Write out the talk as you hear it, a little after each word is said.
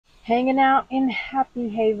hanging out in Happy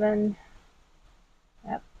Haven.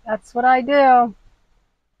 That's what I do.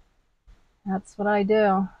 That's what I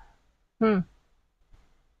do.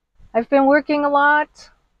 I've been working a lot,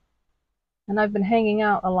 and I've been hanging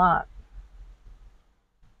out a lot.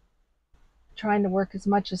 Trying to work as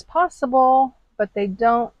much as possible, but they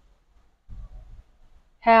don't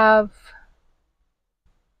have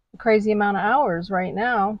a crazy amount of hours right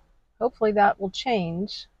now. Hopefully that will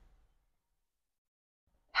change.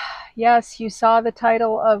 Yes, you saw the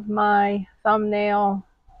title of my thumbnail,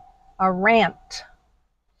 a rant.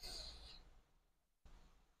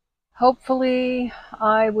 Hopefully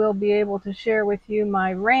I will be able to share with you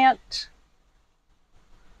my rant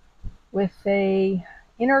with a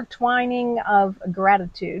intertwining of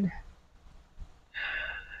gratitude.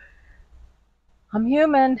 I'm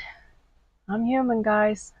human. I'm human,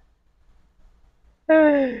 guys.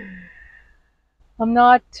 I'm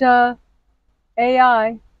not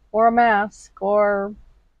AI or a mask or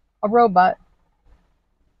a robot.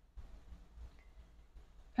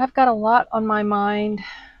 I've got a lot on my mind.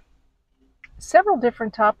 Several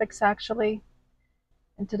different topics, actually.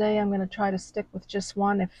 And today I'm going to try to stick with just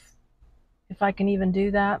one if I can even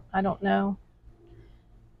do that. I don't know.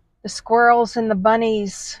 The squirrels and the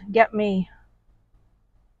bunnies get me.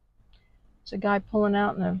 There's a guy pulling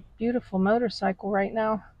out in a beautiful motorcycle right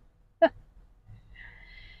now.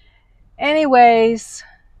 Anyways,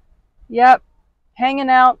 yep, hanging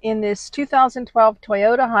out in this 2012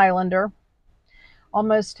 Toyota Highlander.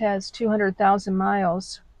 Almost has 200,000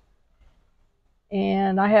 miles.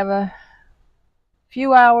 And I have a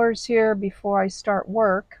few hours here before I start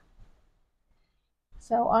work.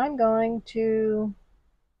 So I'm going to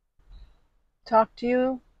talk to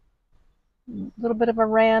you, a little bit of a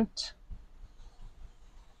rant,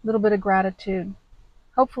 a little bit of gratitude.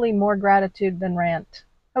 Hopefully more gratitude than rant.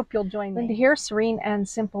 Hope you'll join me. And to hear Serene and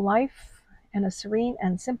Simple Life, and a serene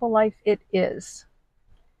and simple life it is.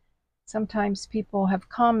 Sometimes people have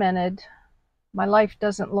commented, my life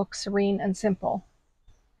doesn't look serene and simple.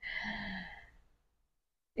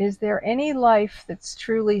 Is there any life that's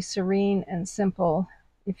truly serene and simple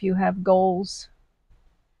if you have goals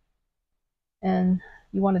and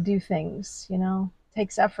you want to do things, you know? It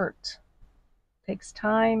takes effort. It takes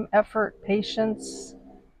time, effort, patience,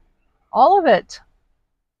 all of it.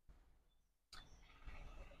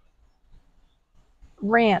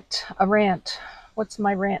 A rant. What's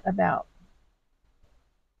my rant about?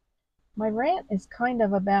 My rant is kind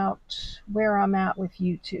of about where I'm at with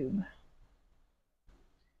YouTube.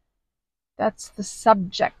 That's the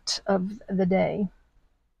subject of the day.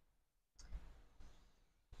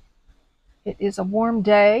 It is a warm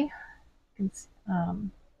day.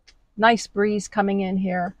 Nice breeze coming in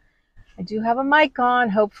here. I do have a mic on.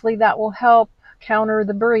 Hopefully that will help counter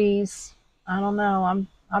the breeze. I don't know.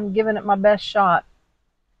 I'm giving it my best shot.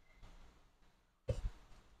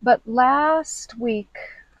 But last week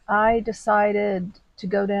I decided to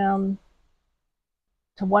go down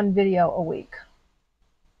to one video a week.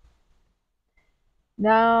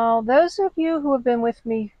 Now, those of you who have been with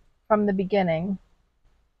me from the beginning,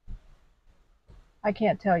 I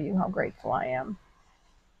can't tell you how grateful I am.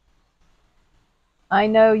 I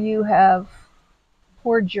know you have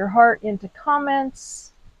poured your heart into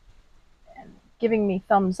comments and giving me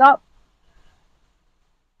thumbs up.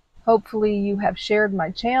 Hopefully you have shared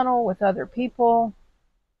my channel with other people.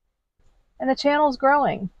 And the channel's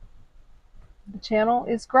growing. The channel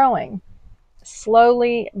is growing.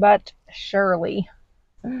 Slowly but surely.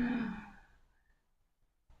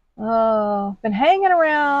 Oh, been hanging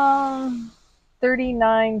around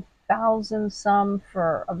 39,000 some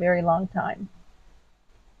for a very long time.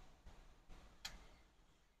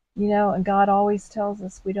 You know, and God always tells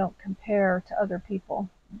us we don't compare to other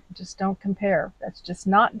people. Just don't compare. That's just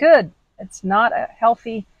not good. It's not a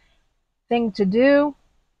healthy thing to do.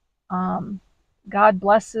 God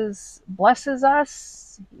blesses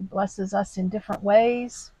us. He blesses us in different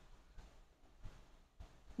ways.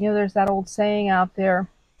 You know, there's that old saying out there,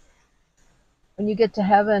 when you get to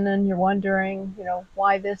heaven and you're wondering, you know,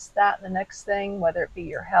 why this, that, and the next thing, whether it be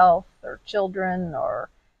your health or children or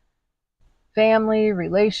family,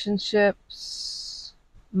 relationships,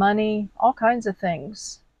 money, all kinds of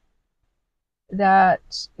things,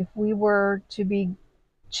 that if we were to be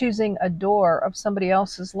choosing a door of somebody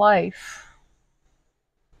else's life,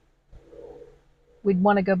 we'd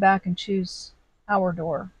want to go back and choose our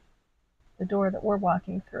door, the door that we're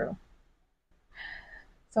walking through.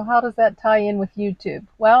 So how does that tie in with YouTube?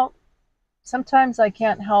 Well, sometimes I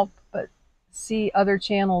can't help but see other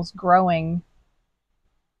channels growing,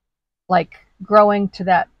 like growing to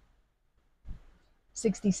that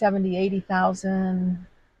 60, 70, 80,000,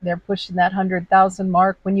 they're pushing that 100,000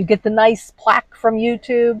 mark when you get the nice plaque from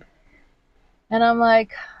YouTube. And I'm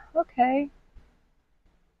like, okay,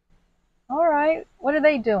 all right, what are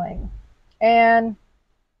they doing? And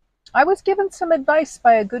I was given some advice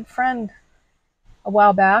by a good friend a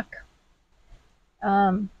while back,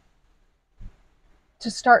 to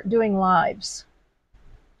start doing lives.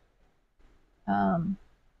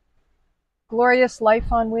 Glorious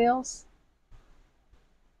Life on Wheels,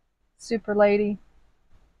 super lady.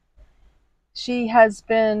 She has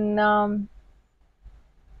been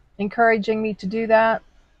encouraging me to do that.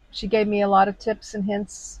 She gave me a lot of tips and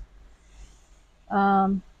hints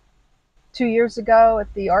 2 years ago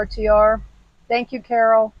at the RTR. Thank you,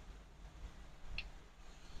 Carol.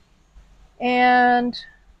 And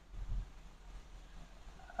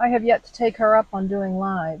I have yet to take her up on doing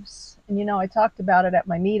lives. And you know, I talked about it at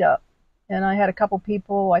my meetup, and I had a couple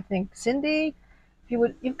people, I think Cindy, if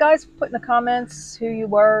you guys put in the comments who you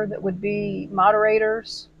were that would be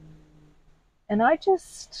moderators. And I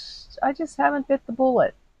just haven't bit the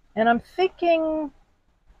bullet. And I'm thinking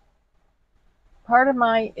part of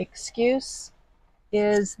my excuse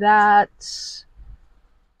is that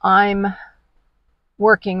I'm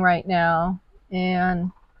working right now,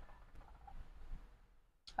 and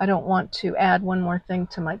I don't want to add one more thing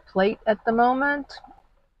to my plate at the moment.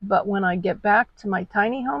 But when I get back to my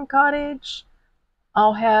tiny home cottage,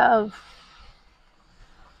 I'll have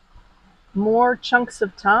more chunks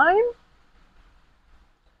of time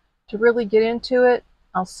to really get into it.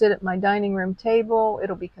 I'll sit at my dining room table.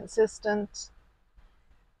 It'll be consistent.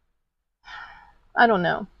 I don't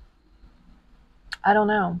know. I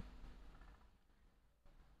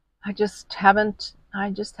just haven't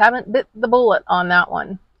bit the bullet on that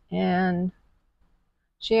one. And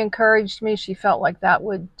she encouraged me. She felt like that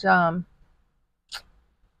would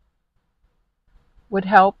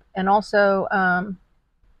help. And also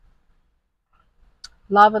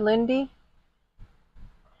Lava Lindy,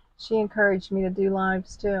 she encouraged me to do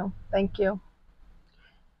lives too. Thank you.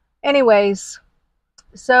 Anyways,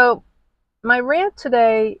 so my rant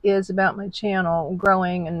today is about my channel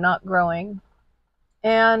growing and not growing.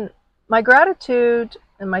 And my gratitude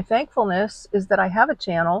and my thankfulness is that I have a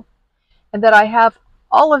channel and that I have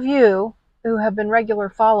all of you who have been regular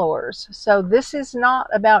followers. So this is not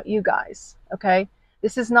about you guys, okay?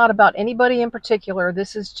 This is not about anybody in particular.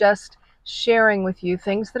 This is just sharing with you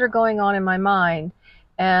things that are going on in my mind.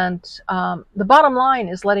 And the bottom line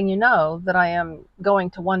is letting you know that I am going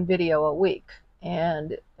to one video a week.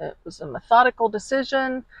 And it was a methodical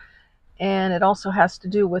decision. And it also has to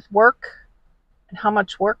do with work and how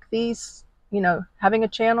much work these, having a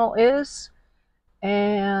channel is,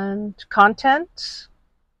 and content,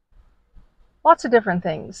 lots of different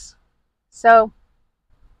things. So,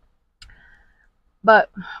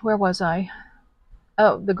 but where was I?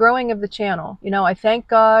 Oh, the growing of the channel. I thank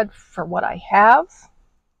God for what I have,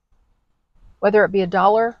 whether it be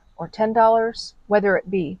 $1 or $10, whether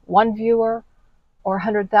it be one viewer or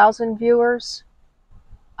 100,000 viewers.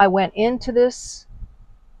 I went into this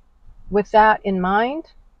with that in mind,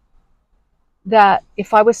 that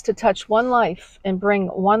if I was to touch one life and bring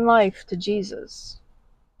one life to Jesus,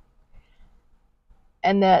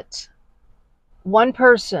 and that one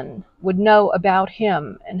person would know about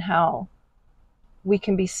him and how we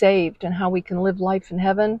can be saved and how we can live life in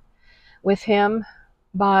heaven with him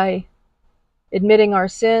by admitting our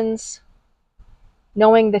sins,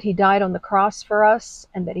 knowing that he died on the cross for us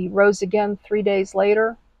and that he rose again 3 days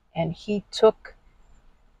later, and he took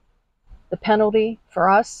the penalty for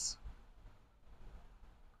us.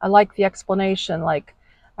 I like the explanation, like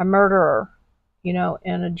a murderer,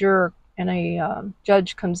 and a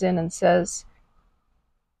judge comes in and says,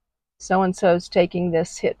 so-and-so's taking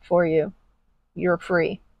this hit for you. You're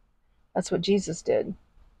free. That's what Jesus did.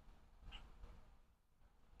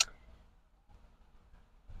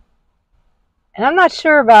 And I'm not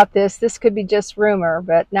sure about this. This could be just rumor,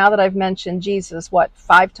 but now that I've mentioned Jesus,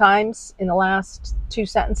 5 times in the last 2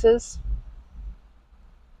 sentences?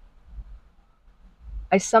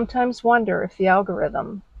 I sometimes wonder if the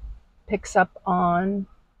algorithm picks up on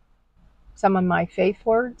some of my faith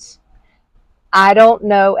words. I don't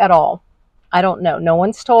know at all. I don't know. No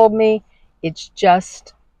one's told me. It's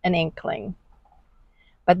just an inkling.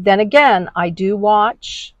 But then again, I do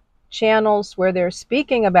watch channels where they're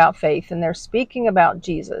speaking about faith and they're speaking about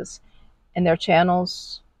Jesus, and their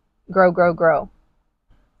channels grow.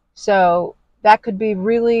 So that could be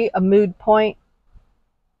really a mood point,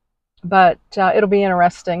 but it'll be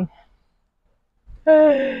interesting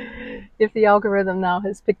if the algorithm now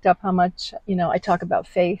has picked up how much I talk about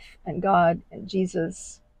faith and God and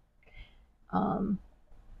Jesus.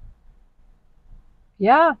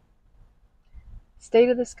 Yeah, state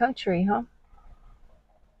of this country, huh?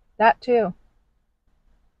 That too.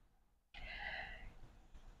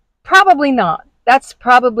 Probably not. That's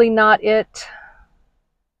probably not it,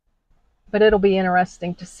 but it'll be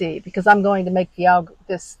interesting to see because I'm going to make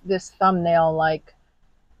this thumbnail like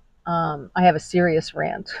I have a serious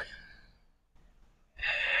rant.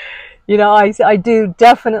 You know, I do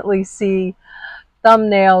definitely see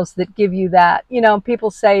thumbnails that give you that. You know,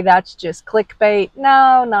 people say that's just clickbait.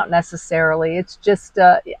 No, not necessarily. It's just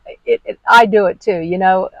I do it too. You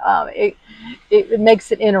know, it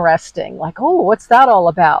makes it interesting. Like, oh, what's that all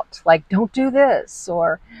about? Like, don't do this,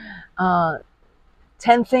 or 10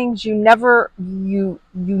 things you never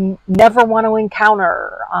want to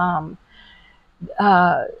encounter.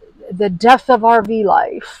 Uh, the death of RV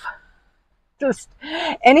life. Just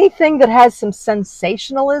anything that has some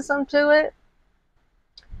sensationalism to it.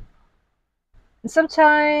 And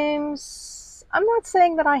sometimes, I'm not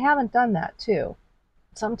saying that I haven't done that too.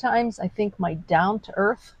 Sometimes I think my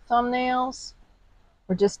down-to-earth thumbnails,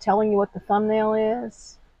 or just telling you what the thumbnail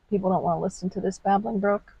is, people don't want to listen to this babbling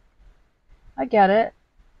brook. I get it.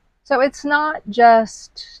 So it's not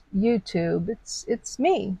just YouTube, it's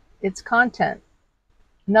me. It's content.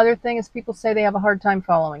 Another thing is people say they have a hard time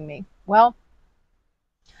following me. Well,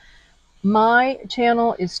 my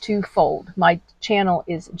channel is twofold. My channel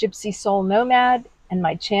is Gypsy Soul Nomad, and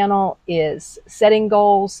my channel is setting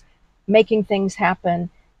goals, making things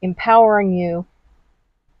happen, empowering you,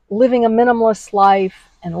 living a minimalist life,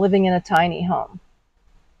 and living in a tiny home.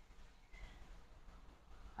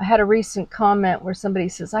 I had a recent comment where somebody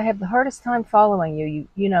says, I have the hardest time following you.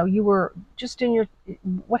 You know, you were just in your,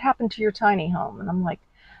 what happened to your tiny home? And I'm like,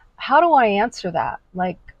 how do I answer that?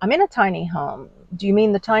 Like, I'm in a tiny home. Do you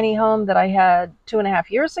mean the tiny home that I had 2.5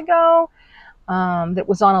 years ago that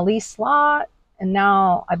was on a lease lot and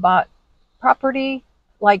now I bought property?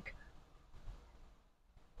 Like,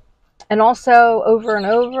 and also over and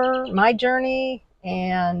over, my journey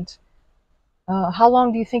and how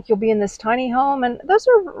long do you think you'll be in this tiny home? And those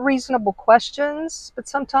are reasonable questions, but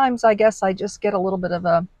sometimes I guess I just get a little bit of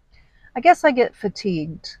I guess I get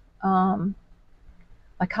fatigued.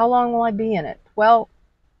 Like, how long will I be in it? Well,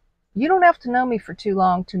 you don't have to know me for too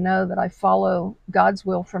long to know that I follow God's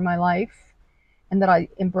will for my life and that I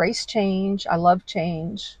embrace change. I love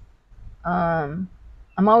change. I'm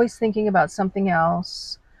always thinking about something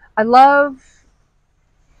else. I love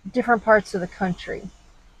different parts of the country.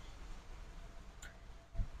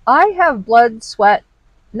 I have blood, sweat,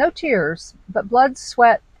 no tears, but blood,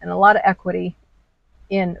 sweat, and a lot of equity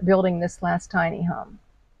in building this last tiny home.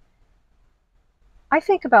 I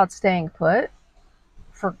think about staying put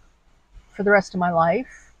for the rest of my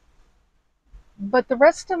life. But the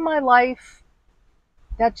rest of my life,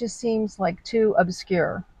 that just seems like too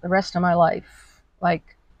obscure. The rest of my life.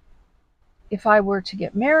 Like, if I were to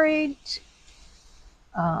get married,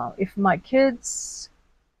 if my kids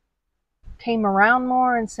came around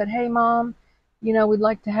more and said, hey, Mom, you know, we'd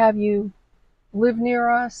like to have you live near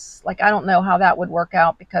us. Like, I don't know how that would work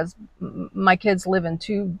out because my kids live in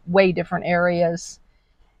two way different areas.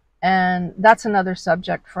 And that's another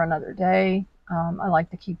subject for another day. I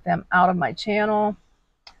like to keep them out of my channel.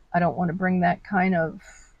 I don't want to bring that kind of,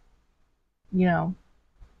 you know,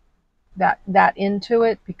 that into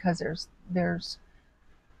it because there's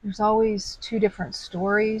always two different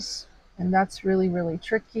stories, and that's really, really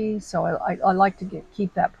tricky. So I like to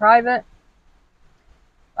keep that private.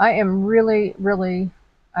 I am really, really,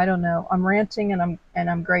 I don't know, I'm ranting and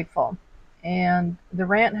I'm grateful. And the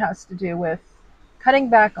rant has to do with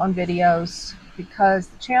cutting back on videos because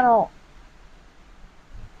the channel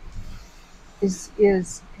is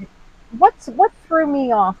what threw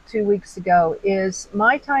me off 2 weeks ago is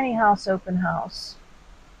my tiny house open house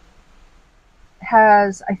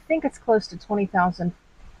has, I think it's close to 20,000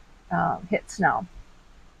 hits now.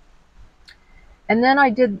 And then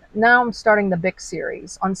now I'm starting the Bic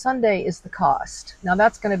series. On Sunday is the cost. Now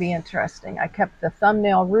that's going to be interesting. I kept the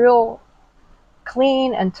thumbnail real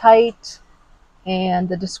clean and tight, and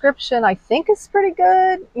the description I think is pretty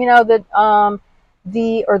good. You know, that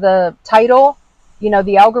the title, you know,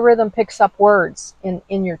 the algorithm picks up words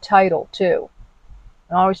in your title too.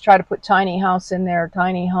 I always try to put tiny house in there,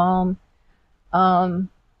 tiny home. Let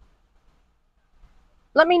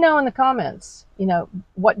me know in the comments, you know,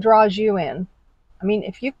 what draws you in. I mean,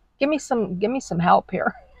 if you give me some help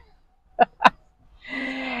here.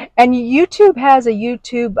 And YouTube has a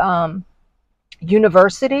YouTube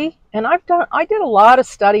university, and I did a lot of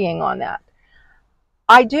studying on that.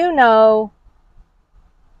 I do know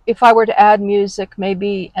if I were to add music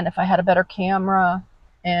maybe, and if I had a better camera,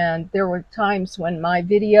 and there were times when my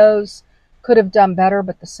videos could have done better,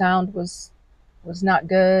 but the sound was not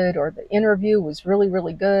good, or the interview was really,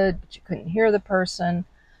 really good, but you couldn't hear the person.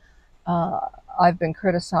 Uh, I've been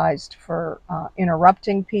criticized for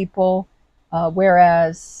interrupting people,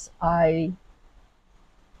 whereas I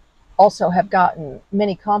also have gotten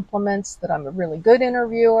many compliments that I'm a really good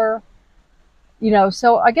interviewer. You know,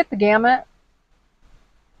 so I get the gamut.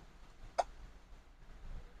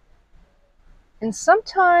 And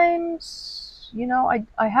sometimes, you know,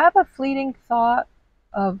 I have a fleeting thought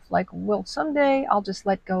of like, well, someday I'll just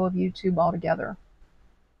let go of YouTube altogether.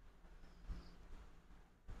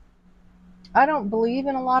 I don't believe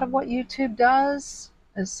in a lot of what YouTube does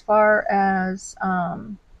as far as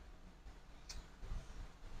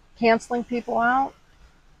canceling people out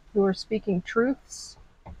who are speaking truths.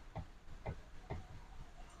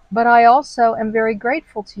 But I also am very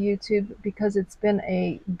grateful to YouTube because it's been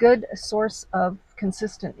a good source of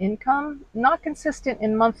consistent income. Not consistent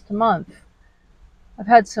in month to month. I've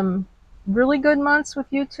had some really good months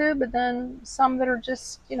with YouTube, but then some that are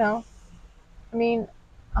just, you know, I mean,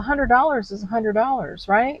 $100 is $100,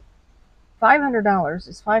 right? $500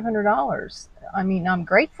 is $500. I mean, I'm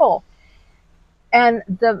grateful. And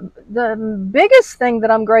the biggest thing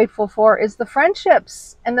that I'm grateful for is the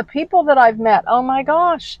friendships and the people that I've met. Oh my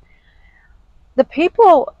gosh. The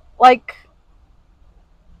people, like,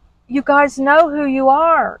 you guys know who you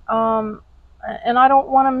are. And I don't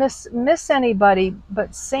want to miss anybody,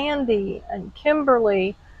 but Sandy and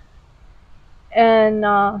Kimberly and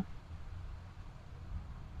oh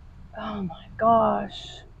my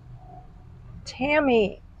gosh,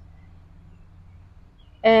 Tammy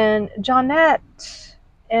and Johnette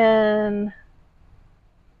and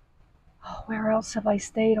where else have I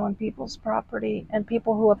stayed on people's property, and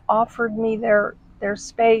people who have offered me their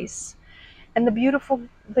space, and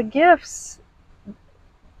the gifts,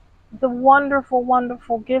 the wonderful,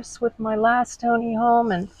 wonderful gifts with my last tiny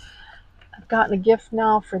home, and I've gotten a gift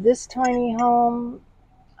now for this tiny home.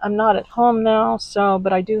 I'm not at home now,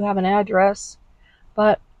 but I do have an address.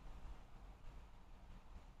 But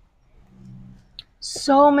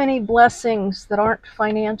so many blessings that aren't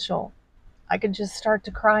financial. I could just start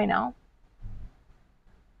to cry now.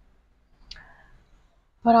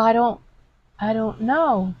 But I don't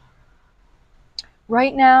know.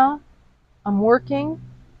 Right now, I'm working.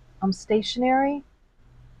 I'm stationary.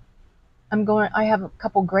 I have a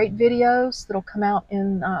couple great videos that'll come out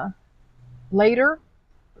in later,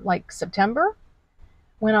 like September.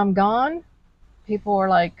 When I'm gone, people are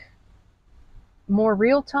like, more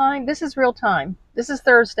real time. This is real time. This is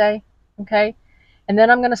Thursday, okay? And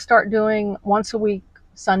then I'm going to start doing once a week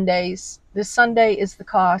Sundays. This Sunday is the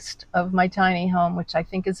cost of my tiny home, which I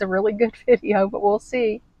think is a really good video, but we'll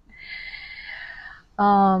see.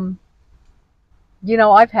 You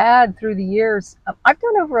know, I've had through the years, I've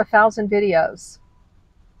done over 1,000 videos.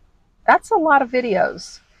 That's a lot of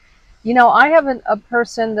videos. You know, I have a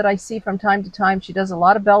person that I see from time to time. She does a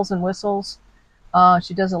lot of bells and whistles.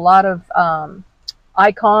 She does a lot of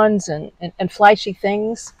icons and flashy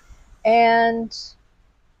things. And,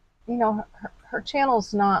 you know, her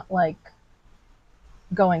channel's not like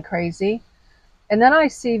going crazy. And then I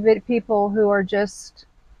see people who are just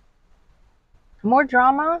more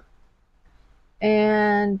drama,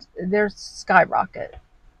 and they're skyrocket.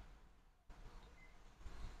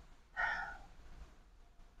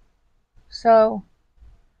 So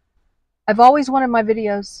I've always wanted my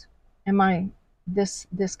videos and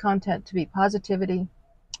this content to be positivity,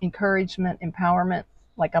 encouragement, empowerment.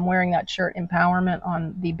 Like I'm wearing that shirt, empowerment,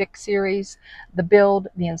 on the BIC series, the build,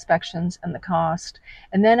 the inspections, and the cost.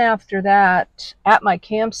 And then after that, at my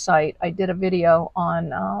campsite, I did a video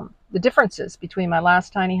on the differences between my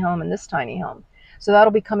last tiny home and this tiny home. So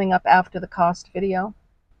that'll be coming up after the cost video.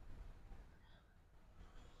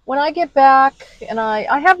 When I get back, and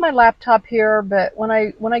I have my laptop here, but when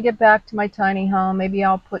I get back to my tiny home, maybe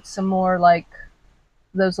I'll put some more like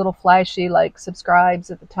those little flashy like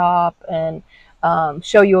subscribes at the top, and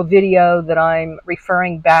show you a video that I'm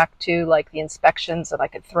referring back to, like the inspections, and I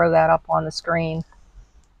could throw that up on the screen.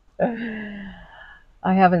 I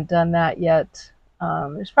haven't done that yet.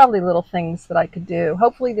 There's probably little things that I could do.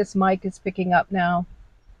 Hopefully this mic is picking up now,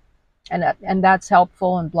 and that's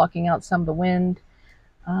helpful in blocking out some of the wind.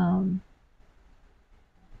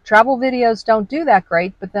 Travel videos don't do that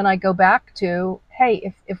great, but then I go back to,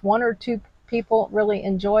 hey, if one or two people really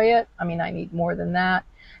enjoy it, I mean, I need more than that,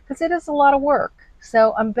 because it is a lot of work.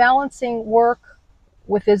 So I'm balancing work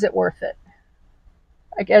with, is it worth it,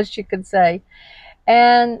 I guess you could say.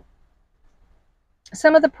 And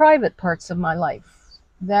some of the private parts of my life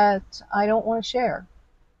that I don't want to share.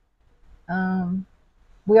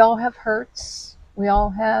 We all have hurts. We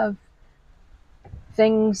all have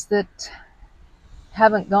things that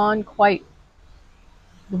haven't gone quite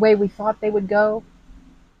the way we thought they would go.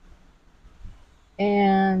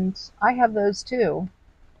 And I have those too.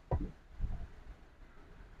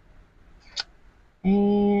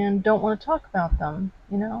 And don't want to talk about them,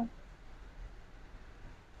 you know,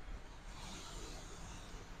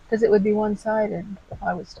 because it would be one-sided if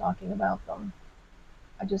I was talking about them.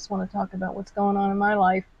 I just want to talk about what's going on in my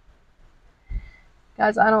life.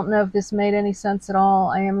 Guys, I don't know if this made any sense at all.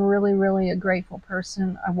 I am really, really a grateful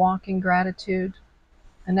person. I walk in gratitude.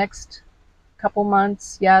 The next couple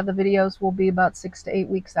months, yeah, the videos will be about 6 to 8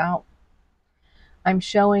 weeks out. I'm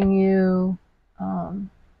showing you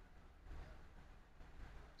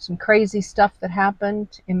some crazy stuff that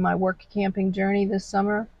happened in my work camping journey this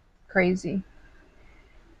summer. Crazy.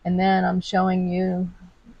 And then I'm showing you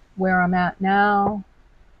where I'm at now,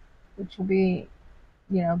 which will be,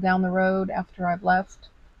 you know, down the road after I've left.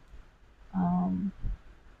 I'm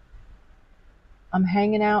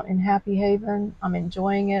hanging out in Happy Haven. I'm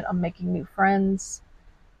enjoying it. I'm making new friends.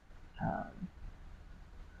 I'm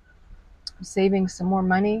saving some more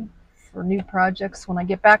money for new projects when I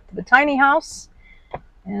get back to the tiny house.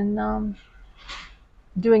 And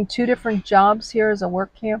doing 2 different jobs here as a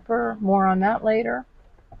work camper. More on that later.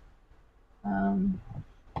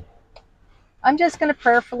 I'm just going to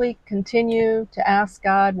prayerfully continue to ask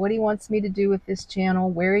God what He wants me to do with this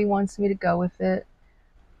channel, where He wants me to go with it.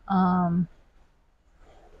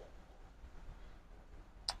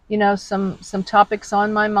 You know, some topics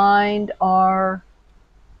on my mind are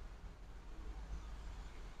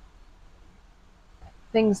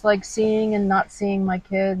things like seeing and not seeing my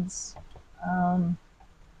kids,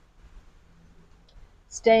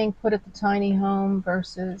 staying put at the tiny home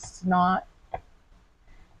versus not,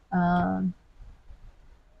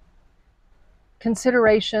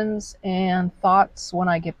 considerations and thoughts when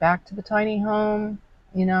I get back to the tiny home,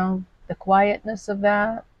 you know, the quietness of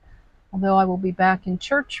that. Although I will be back in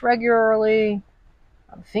church regularly,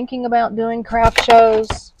 I'm thinking about doing craft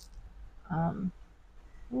shows.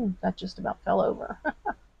 That just about fell over.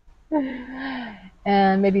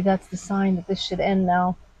 And maybe that's the sign that this should end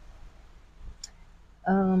now.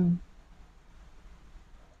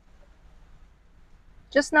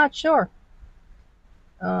 Just not sure.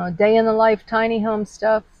 Day in the life, tiny home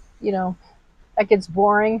stuff, you know, that gets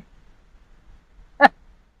boring.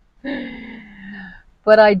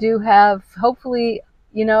 But I do have, hopefully,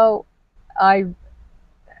 you know, I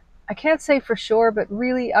can't say for sure, but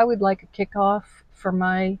really I would like a kickoff for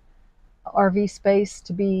my RV space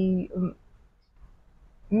to be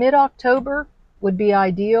mid-October would be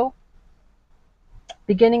ideal.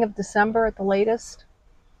 Beginning of December at the latest.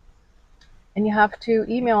 And you have to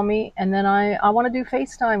email me, and then I want to do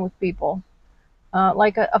FaceTime with people.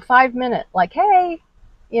 Like a 5-minute, like, hey,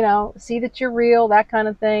 you know, see that you're real, that kind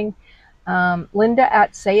of thing. Linda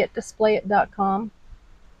at sayitdisplayit.com.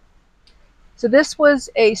 So this was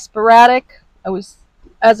a sporadic,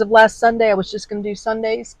 as of last Sunday, I was just going to do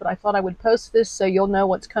Sundays, but I thought I would post this so you'll know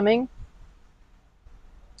what's coming.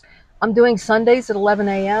 I'm doing Sundays at 11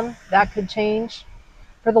 a.m. That could change.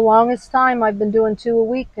 For the longest time, I've been doing 2 a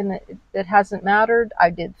week, and it hasn't mattered.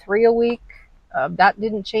 I did 3 a week. That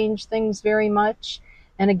didn't change things very much.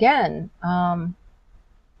 And again,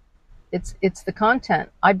 it's the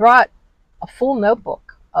content. I brought a full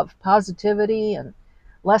notebook of positivity and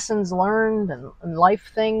lessons learned and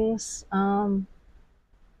life things.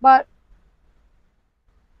 But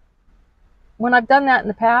when I've done that in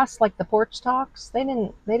the past, like the porch talks, they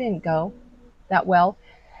didn't go that well.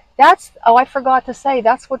 Oh, I forgot to say,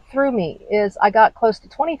 that's what threw me, is I got close to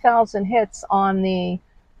 20,000 hits on the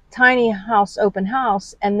tiny house open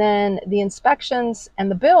house, and then the inspections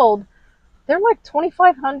and the build, they're like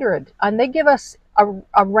 2,500, and they give us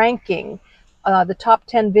a ranking, the top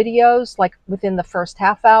 10 videos, like within the first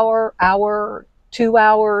half hour, 2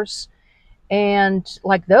 hours, and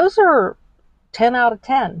like those are 10 out of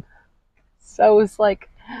 10. So it's like,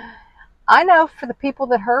 I know for the people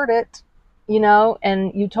that heard it, you know,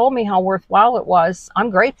 and you told me how worthwhile it was, I'm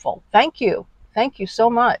grateful. Thank you. Thank you so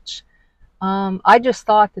much. I just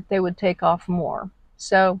thought that they would take off more.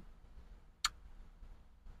 So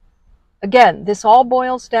again, this all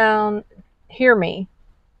boils down, hear me,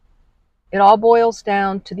 it all boils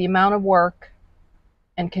down to the amount of work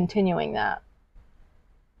and continuing that.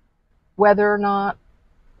 Whether or not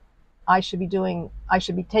I should be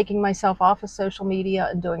taking myself off of social media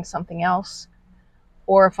and doing something else,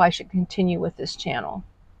 or if I should continue with this channel.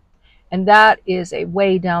 And that is a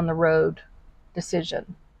way down the road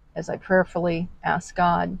decision, as I prayerfully ask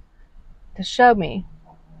God to show me,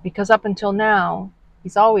 because up until now,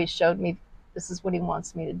 He's always showed me this is what He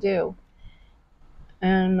wants me to do.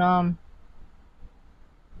 And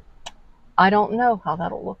I don't know how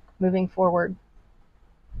that'll look moving forward.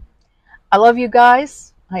 I love you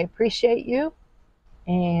guys. I appreciate you.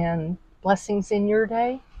 And blessings in your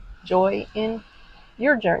day. Joy in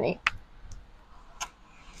your journey.